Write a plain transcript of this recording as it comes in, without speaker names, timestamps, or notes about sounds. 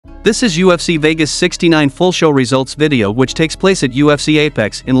This is UFC Vegas 69 full show results video which takes place at UFC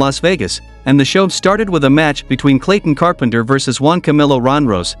Apex in Las Vegas, and the show started with a match between Clayton Carpenter vs Juan Camilo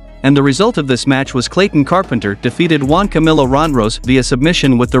Ronros, and the result of this match was Clayton Carpenter defeated Juan Camilo Ronros via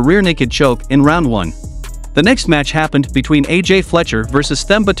submission with the rear naked choke in round 1. The next match happened between AJ Fletcher vs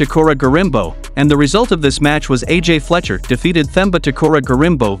Themba Takura Garimbo, and the result of this match was AJ Fletcher defeated Themba Takura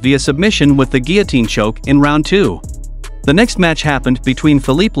Garimbo via submission with the guillotine choke in round 2. The next match happened between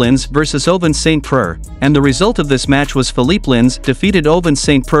Philippe Lins vs Ovince St. Preux, and the result of this match was Philippe Lins defeated Ovince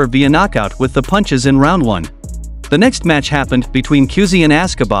St. Preux via knockout with the punches in round 1. The next match happened between Kuzian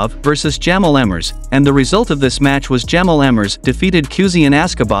Askabov vs Jamal Emmers, and the result of this match was Jamal Emmers defeated Kuzian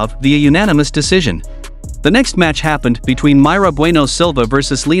Askabov via unanimous decision. The next match happened between Mayra Bueno Silva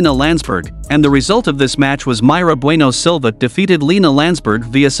vs Lena Landsberg, and the result of this match was Mayra Bueno Silva defeated Lena Landsberg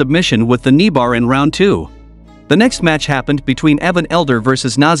via submission with the knee bar in round 2. The next match happened between Evan Elder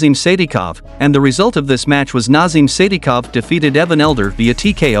vs Nazim Sadikov, and the result of this match was Nazim Sadikov defeated Evan Elder via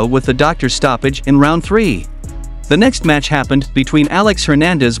TKO with the doctor's stoppage in round 3. The next match happened between Alex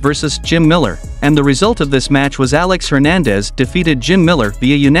Hernandez vs Jim Miller, and the result of this match was Alex Hernandez defeated Jim Miller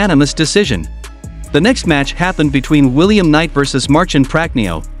via unanimous decision. The next match happened between William Knight vs Marcin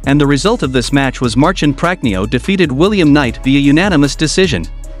Prachnio, and the result of this match was Marcin Prachnio defeated William Knight via unanimous decision.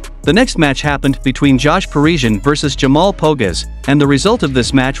 The next match happened between Josh Parisian vs Jamal Pogas, and the result of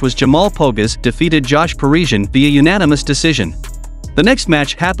this match was Jamal Pogas defeated Josh Parisian via unanimous decision. The next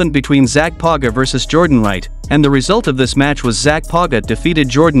match happened between Zac Pauga vs Jordan Wright, and the result of this match was Zac Pauga defeated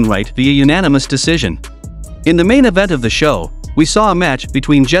Jordan Wright via unanimous decision. In the main event of the show, we saw a match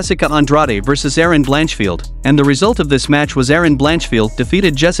between Jessica Andrade vs Erin Blanchfield, and the result of this match was Erin Blanchfield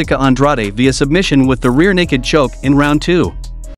defeated Jessica Andrade via submission with the rear naked choke in round 2.